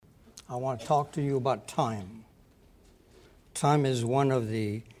I want to talk to you about time. Time is one of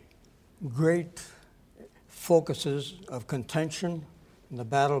the great focuses of contention in the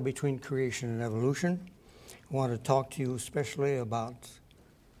battle between creation and evolution. I want to talk to you especially about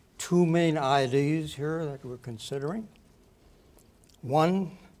two main ideas here that we're considering.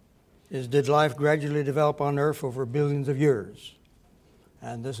 One is, did life gradually develop on Earth over billions of years?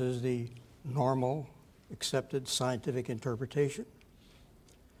 And this is the normal, accepted scientific interpretation.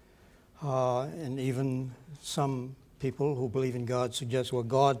 And even some people who believe in God suggest, well,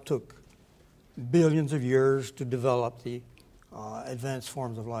 God took billions of years to develop the advanced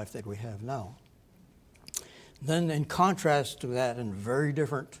forms of life that we have now. Then in contrast to that, and very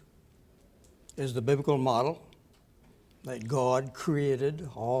different, is the biblical model that God created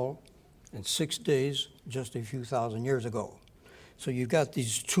all in 6 days just a few thousand years ago. So you've got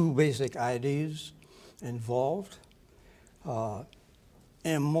these two basic ideas involved.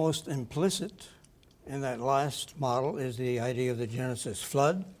 And most implicit in that last model is the idea of the Genesis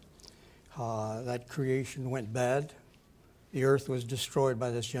flood. That creation went bad. The earth was destroyed by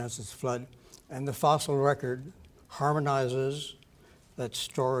this Genesis flood. And the fossil record harmonizes that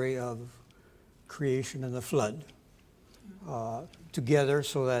story of creation and the flood together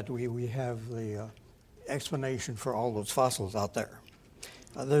so that we have the explanation for all those fossils out there.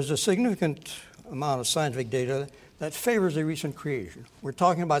 There's a significant amount of scientific data that favors a recent creation. We're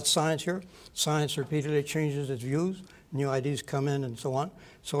talking about science here. Science repeatedly changes its views. New ideas come in and so on.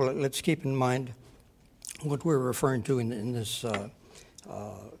 So let's keep in mind what we're referring to in this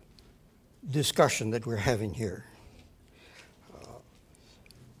discussion that we're having here.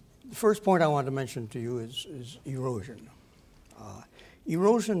 The first point I want to mention to you is erosion.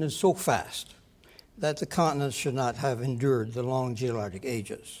 Erosion is so fast that the continents should not have endured the long geologic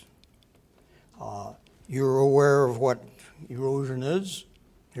ages. You're aware of what erosion is.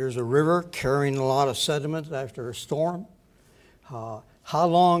 Here's a river carrying a lot of sediment after a storm. How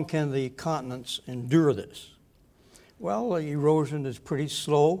long can the continents endure this? Well, erosion is pretty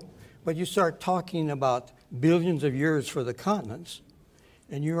slow, but you start talking about billions of years for the continents,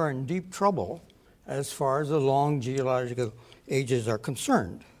 and you are in deep trouble as far as the long geological ages are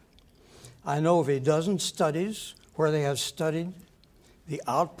concerned. I know of a dozen studies where they have studied the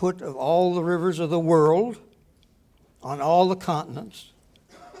output of all the rivers of the world on all the continents,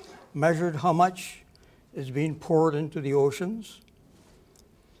 measured how much is being poured into the oceans.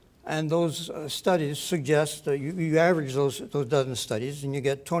 And those studies suggest that you average those dozen studies and you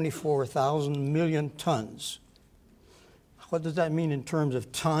get 24,000 million tons. What does that mean in terms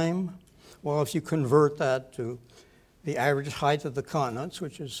of time? Well, if you convert that to the average height of the continents,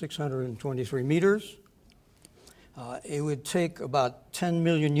 which is 623 meters, it would take about 10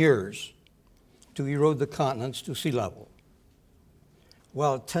 million years to erode the continents to sea level.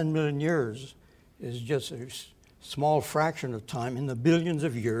 Well, 10 million years is just a small fraction of time in the billions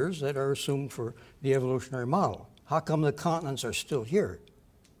of years that are assumed for the evolutionary model. How come the continents are still here?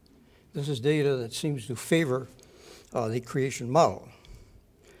 This is data that seems to favor the creation model.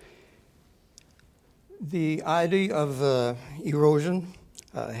 The idea of erosion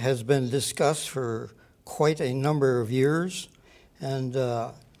has been discussed for quite a number of years, and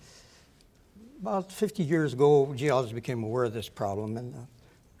about 50 years ago, geologists became aware of this problem, and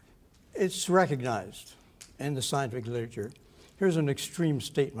it's recognized in the scientific literature. Here's an extreme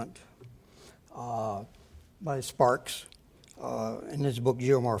statement by Sparks in his book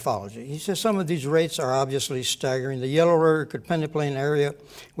Geomorphology. He says some of these rates are obviously staggering. The Yellow River could penetrate an area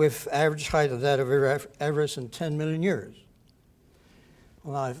with average height of that of Everest in 10 million years.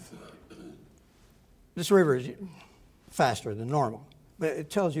 Well, this river is faster than normal, but it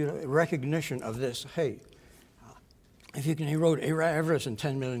tells you a recognition of this. Hey, if you can erode Everest in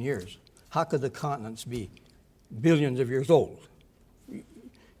 10 million years, how could the continents be billions of years old?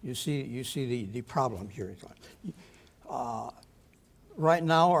 You see the problem here. Right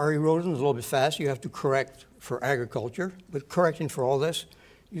now, our erosion is a little bit fast. You have to correct for agriculture, but correcting for all this,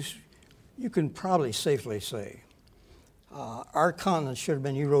 you can probably safely say our continent should have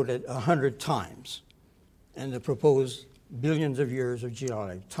been eroded 100 times in the proposed billions of years of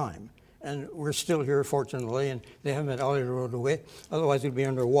geologic time. And we're still here, fortunately, and they haven't been all eroded away. Otherwise, we'd be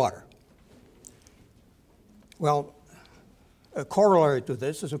underwater. Well, a corollary to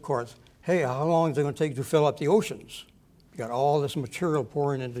this is, of course, hey, how long is it going to take to fill up the oceans? You got all this material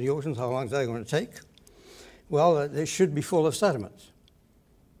pouring into the oceans. How long is that going to take? Well, they should be full of sediments.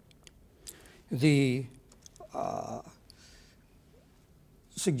 The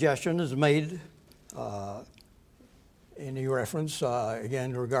suggestion is made in a reference,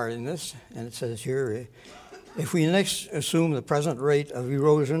 again, regarding this, and it says here, if we next assume the present rate of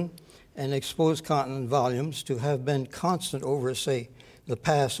erosion and exposed continent volumes to have been constant over, say, the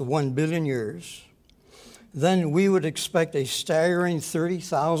past 1 billion years, then we would expect a staggering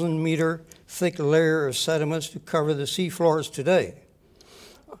 30,000 meter thick layer of sediments to cover the seafloors today.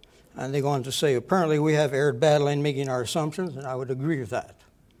 And they go on to say, apparently we have erred badly in making our assumptions, and I would agree with that.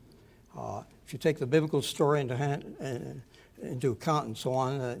 If you take the biblical story into account and so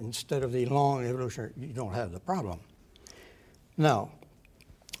on, instead of the long evolution, you don't have the problem. Now,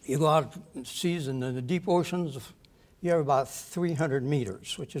 you go out and seas in the deep oceans, you have about 300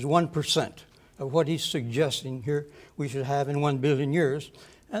 meters, which is 1% of what he's suggesting here we should have in 1 billion years.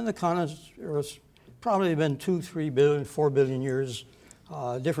 And the continents have probably been 2, 3 billion, 4 billion years,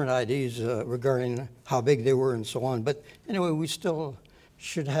 different ideas regarding how big they were and so on. But anyway, we still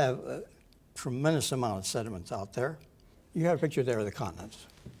should have a tremendous amount of sediments out there. You have a picture there of the continents.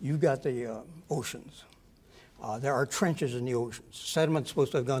 You've got the oceans. There are trenches in the oceans. Sediment's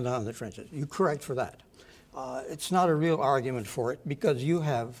supposed to have gone down in the trenches. You're correct for that. It's not a real argument for it because you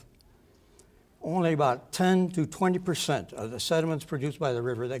have only about 10 to 20% of the sediments produced by the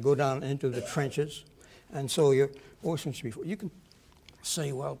river that go down into the trenches. And so your oceans should be, you can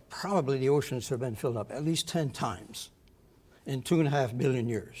say, well, probably the oceans have been filled up at least 10 times in 2.5 billion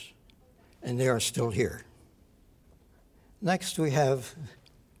years, and they are still here. Next, we have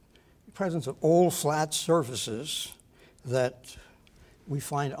the presence of old flat surfaces that we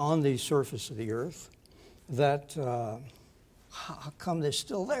find on the surface of the earth that, how come they're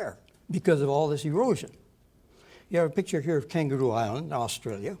still there? Because of all this erosion. You have a picture here of Kangaroo Island,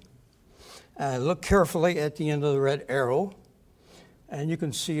 Australia. Look carefully at the end of the red arrow, and you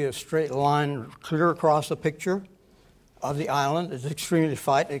can see a straight line clear across the picture of the island. It's extremely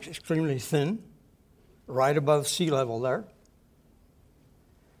flat, extremely thin, right above sea level there.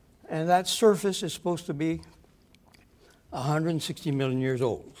 And that surface is supposed to be 160 million years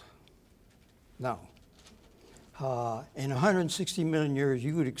old. Now, in 160 million years,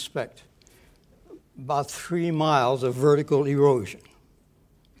 you would expect about 3 miles of vertical erosion.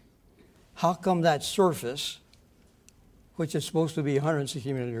 How come that surface, which is supposed to be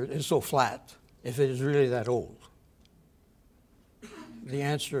 160 million years, is so flat if it is really that old? The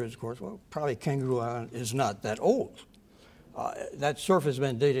answer is, of course, well, probably Kangaroo Island is not that old. That surface has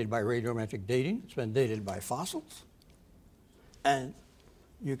been dated by radiometric dating. It's been dated by fossils. And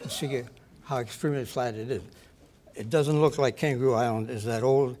you can see how extremely flat it is. It doesn't look like Kangaroo Island is that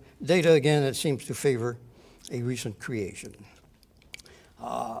old. Data, again, that seems to favor a recent creation.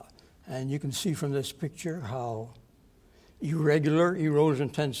 And you can see from this picture how irregular erosion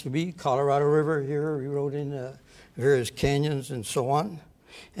tends to be. Colorado River here eroding various canyons and so on.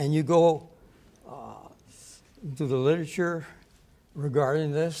 And you go into the literature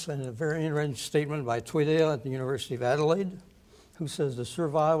regarding this, and a very interesting statement by Tweedale at the University of Adelaide, who says the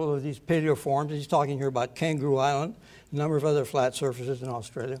survival of these paleoforms, he's talking here about Kangaroo Island, a number of other flat surfaces in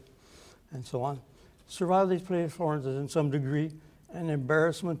Australia, and so on. Survival of these paleoforms is in some degree an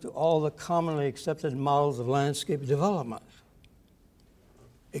embarrassment to all the commonly accepted models of landscape development,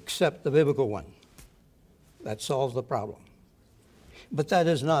 except the biblical one. That solves the problem. But that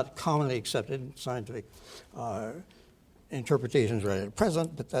is not commonly accepted scientific interpretations right at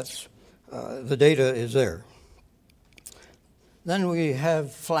present, but that's the data is there. Then we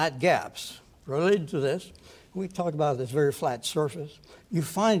have flat gaps. Related to this, we talk about this very flat surface. You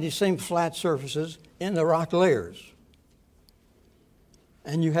find these same flat surfaces in the rock layers.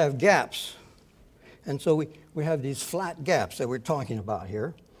 And you have gaps. And so we have these flat gaps that we're talking about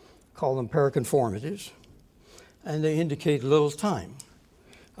here, call them paraconformities, and they indicate little time.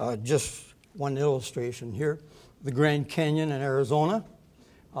 Just one illustration here. The Grand Canyon in Arizona.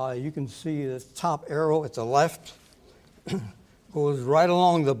 You can see the top arrow at the left goes right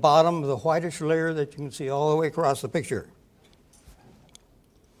along the bottom of the whitish layer that you can see all the way across the picture.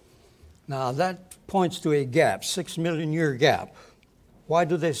 Now that points to a gap, 6 million year gap. Why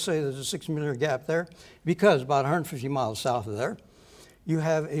do they say there's a 6 million year gap there? Because about 150 miles south of there, you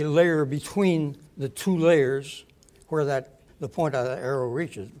have a layer between the two layers where the point of the arrow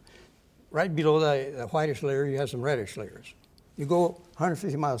reaches. Right below the whitish layer, you have some reddish layers. You go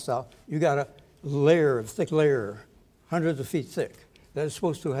 150 miles south, you got a layer, a thick layer, hundreds of feet thick, that is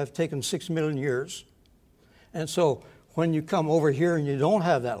supposed to have taken 6 million years. And so when you come over here and you don't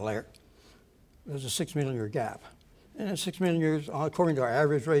have that layer, there's a 6 million year gap. And in 6 million years, according to our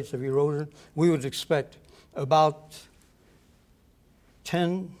average rates of erosion, we would expect about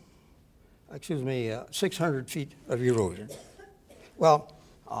 600 feet of erosion. Well,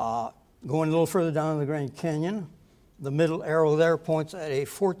 going a little further down the Grand Canyon, the middle arrow there points at a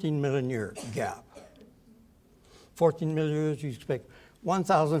 14 million year gap. 14 million years, you expect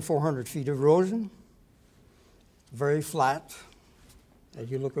 1,400 feet of erosion, very flat as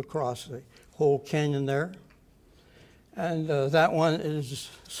you look across the whole canyon there. And that one is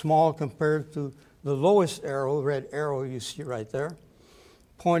small compared to the lowest arrow, red arrow you see right there,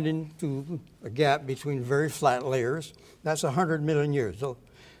 pointing to a gap between very flat layers. That's 100 million years. So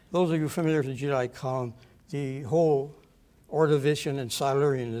those of you familiar with the geologic column, the whole Ordovician and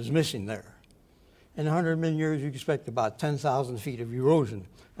Silurian is missing there. In 100 million years, you expect about 10,000 feet of erosion.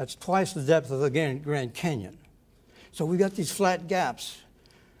 That's twice the depth of the Grand Canyon. So we got these flat gaps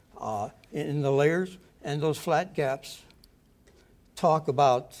in the layers, and those flat gaps talk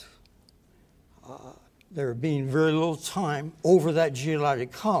about there being very little time over that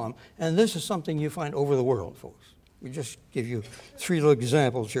geologic column, and this is something you find over the world, folks. We just give you three little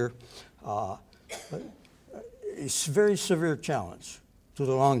examples here. It's a very severe challenge to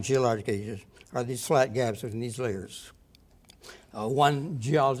the long geologic ages are these flat gaps in these layers. One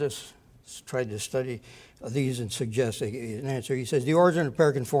geologist tried to study these and suggest an answer. He says, the origin of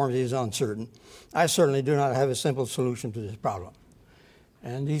paraconformity is uncertain. I certainly do not have a simple solution to this problem.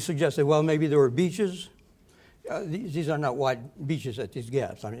 And he suggested, well, maybe there were beaches. These are not wide beaches at these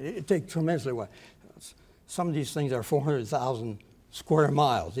gaps. I mean, it takes tremendously wide. Some of these things are 400,000 square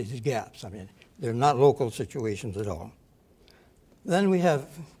miles, these gaps. I mean, they're not local situations at all. Then we have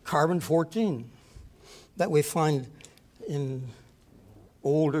carbon-14 that we find in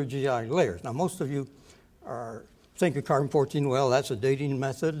older geologic layers. Now, most of you think of carbon-14, well, that's a dating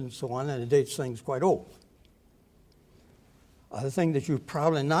method and so on, and it dates things quite old. The thing that you're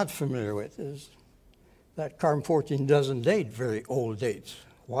probably not familiar with is that carbon-14 doesn't date very old dates.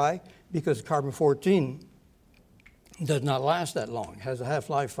 Why? Because carbon-14 does not last that long. It has a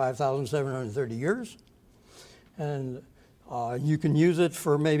half-life 5,730 years, and you can use it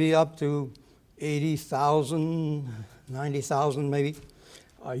for maybe up to 80,000, 90,000 maybe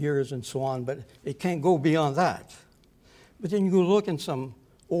years and so on, but it can't go beyond that. But then you go look in some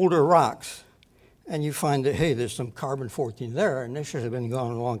older rocks, and you find that, hey, there's some carbon-14 there, and they should have been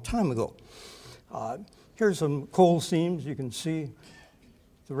gone a long time ago. Here's some coal seams. You can see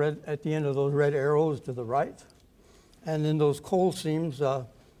the red at the end of those red arrows to the right. And then those coal seams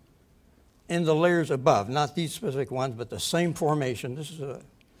in the layers above, not these specific ones, but the same formation. This is a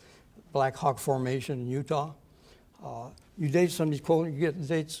Black Hawk Formation in Utah. You date some of these coal, you get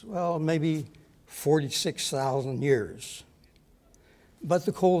dates, well, maybe 46,000 years. But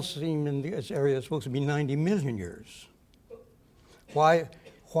the coal seam in this area is supposed to be 90 million years. Why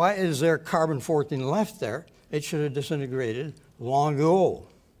is there carbon-14 left there? It should have disintegrated long ago.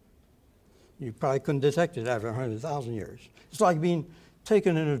 You probably couldn't detect it after 100,000 years. It's like being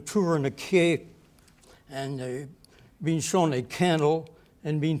taken in a tour in a cave and being shown a candle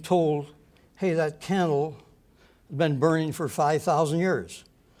and being told, hey, that candle has been burning for 5,000 years.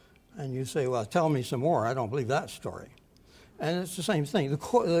 And you say, well, tell me some more. I don't believe that story. And it's the same thing. The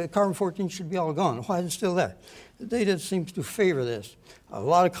carbon-14 should be all gone. Why is it still there? The data seems to favor this. A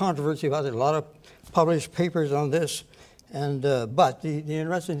lot of controversy about it, a lot of published papers on this. And but the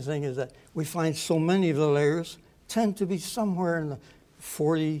interesting thing is that we find so many of the layers tend to be somewhere in the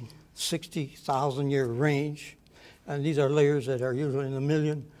 40, 60,000 year range. And these are layers that are usually in a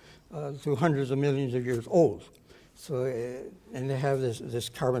million to hundreds of millions of years old. So, and they have this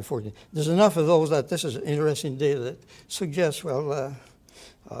carbon-14. There's enough of those that this is interesting data that suggests, well,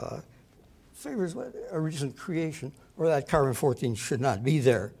 favors a recent creation, or that carbon-14 should not be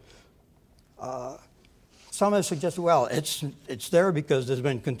there. Some have suggested, well, it's there because there's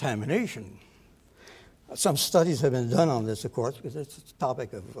been contamination. Some studies have been done on this, of course, because it's a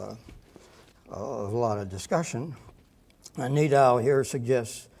topic of a lot of discussion. And Nadal here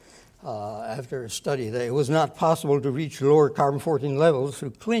suggests, after a study, that it was not possible to reach lower carbon-14 levels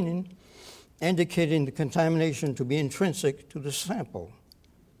through cleaning, indicating the contamination to be intrinsic to the sample.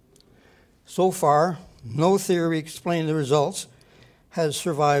 So far, no theory explaining the results has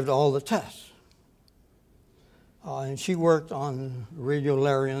survived all the tests. And she worked on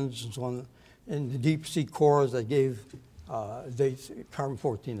radiolarians and so on in the deep sea cores that gave dates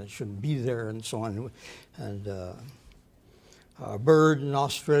carbon-14 that shouldn't be there and so on. And Bird in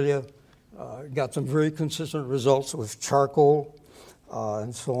Australia got some very consistent results with charcoal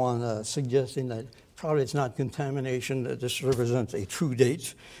and so on, suggesting that probably it's not contamination, that this represents a true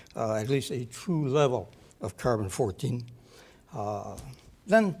date, at least a true level of carbon-14.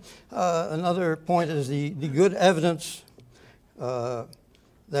 Then another point is the good evidence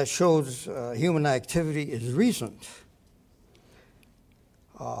that shows human activity is recent.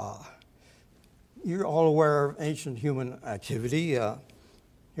 You're all aware of ancient human activity.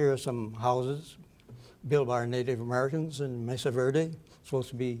 Here are some houses built by our Native Americans in Mesa Verde, supposed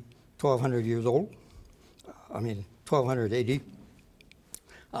to be 1,200 years old. 1,200 AD.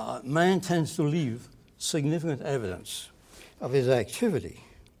 Man tends to leave significant evidence of his activity.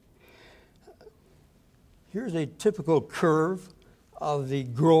 Here's a typical curve of the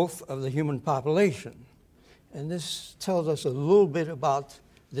growth of the human population. And this tells us a little bit about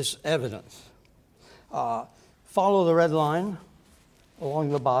this evidence. Follow the red line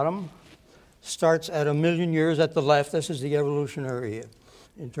along the bottom. Starts at 1 million years at the left. This is the evolutionary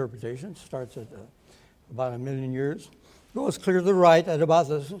interpretation. Starts at about 1 million years. Goes clear to the right at about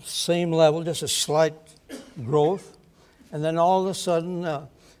the same level, just a slight growth. And then all of a sudden,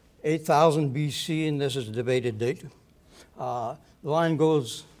 8,000 BC, and this is a debated date, the line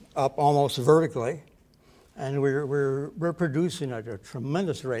goes up almost vertically. And we're producing at a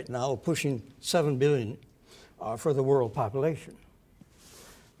tremendous rate now, pushing 7 billion for the world population.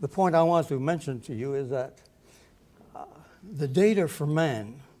 The point I want to mention to you is that the data for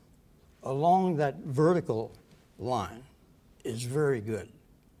man along that vertical line is very good.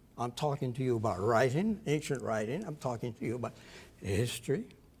 I'm talking to you about writing, ancient writing. I'm talking to you about history.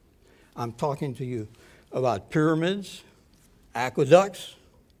 I'm talking to you about pyramids, aqueducts,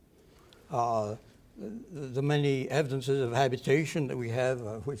 the many evidences of habitation that we have,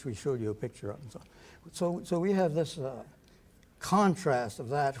 which we showed you a picture of. So we have this contrast of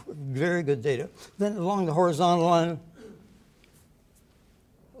that, very good data. Then along the horizontal line,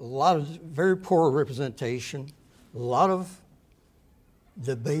 a lot of very poor representation, a lot of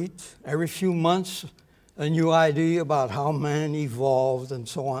debate. Every few months, a new idea about how man evolved and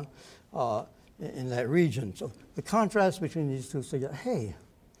so on in that region. So the contrast between these two suggests, hey,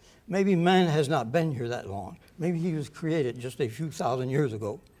 maybe man has not been here that long. Maybe he was created just a few thousand years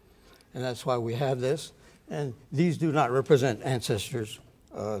ago. And that's why we have this. And these do not represent ancestors.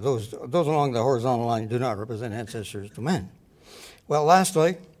 Those along the horizontal line do not represent ancestors to man. Well,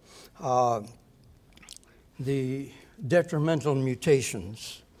 lastly, the detrimental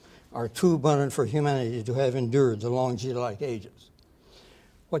mutations are too abundant for humanity to have endured the long geologic ages.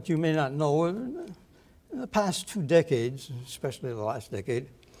 What you may not know, in the past 2 decades, especially the last decade,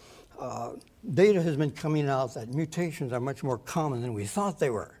 data has been coming out that mutations are much more common than we thought they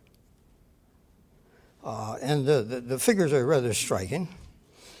were. And the figures are rather striking.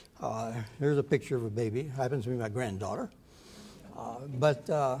 Here's a picture of a baby. Happens to be my granddaughter. But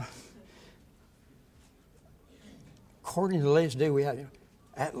according to the latest data we have,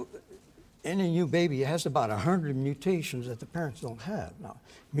 any new baby has about 100 mutations that the parents don't have. Now,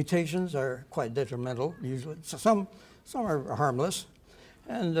 mutations are quite detrimental usually. Some are harmless,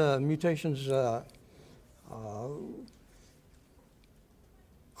 and mutations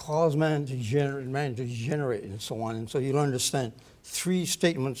cause man to degenerate, and so on. And so you'll understand 3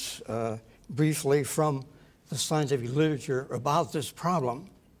 statements briefly from the scientific literature about this problem,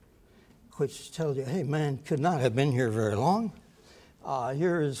 which tells you, hey, man could not have been here very long.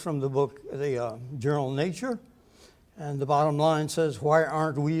 Here is from the book, the journal Nature, and the bottom line says, why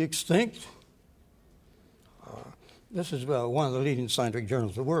aren't we extinct? This is one of the leading scientific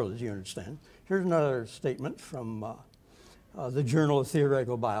journals of the world, as you understand. Here's another statement from the Journal of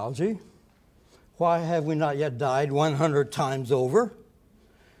Theoretical Biology. Why have we not yet died 100 times over?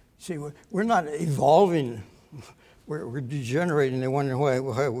 See, we're not evolving. We're degenerating. They're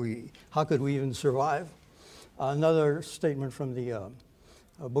wondering how could we even survive? Another statement from the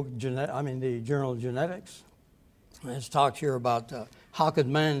the Journal of Genetics. It talks here about how could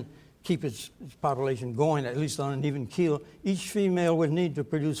man keep its population going, at least on an even keel. Each female would need to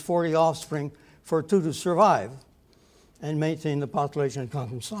produce 40 offspring for 2 to survive and maintain the population at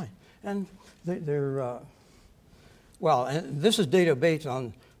constant size. And and this is data based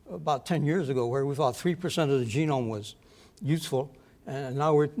on about 10 years ago, where we thought 3% of the genome was useful, and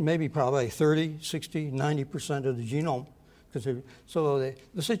now we're maybe probably 30, 60, 90% of the genome. So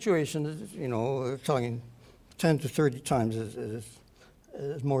the situation is, we're talking 10 to 30 times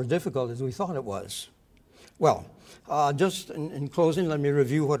as more difficult as we thought it was. Well, just in closing, let me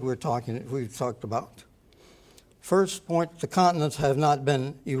review what we've talked about. First point, the continents have not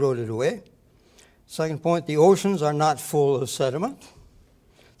been eroded away. Second point, the oceans are not full of sediment.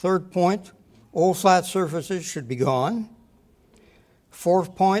 Third point, old flat surfaces should be gone.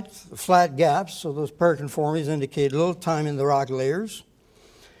 Fourth point, the flat gaps, so those paraconformities indicate little time in the rock layers.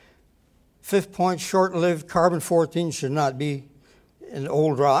 Fifth point, short-lived carbon-14 should not be in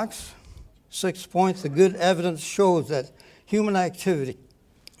old rocks. Sixth point, the good evidence shows that human activity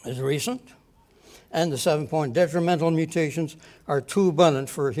is recent. And the 7th point, detrimental mutations are too abundant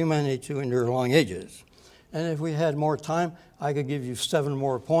for humanity to endure long ages. And if we had more time, I could give you 7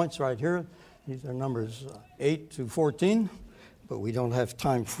 more points right here. These are numbers 8 to 14. but we don't have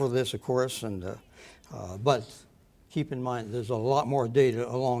time for this, of course. But keep in mind, there's a lot more data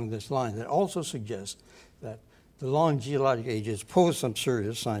along this line that also suggests that the long geologic ages pose some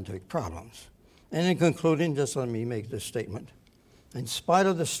serious scientific problems. And in concluding, just let me make this statement. In spite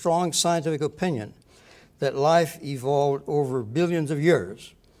of the strong scientific opinion that life evolved over billions of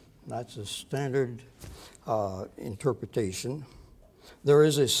years, that's a standard interpretation, there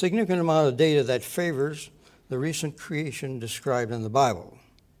is a significant amount of data that favors the recent creation described in the Bible.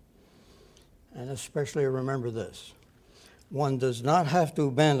 And especially remember this: one does not have to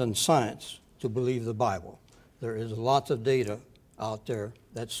abandon science to believe the Bible. There is lots of data out there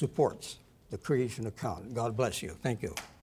that supports the creation account. God bless you. Thank you.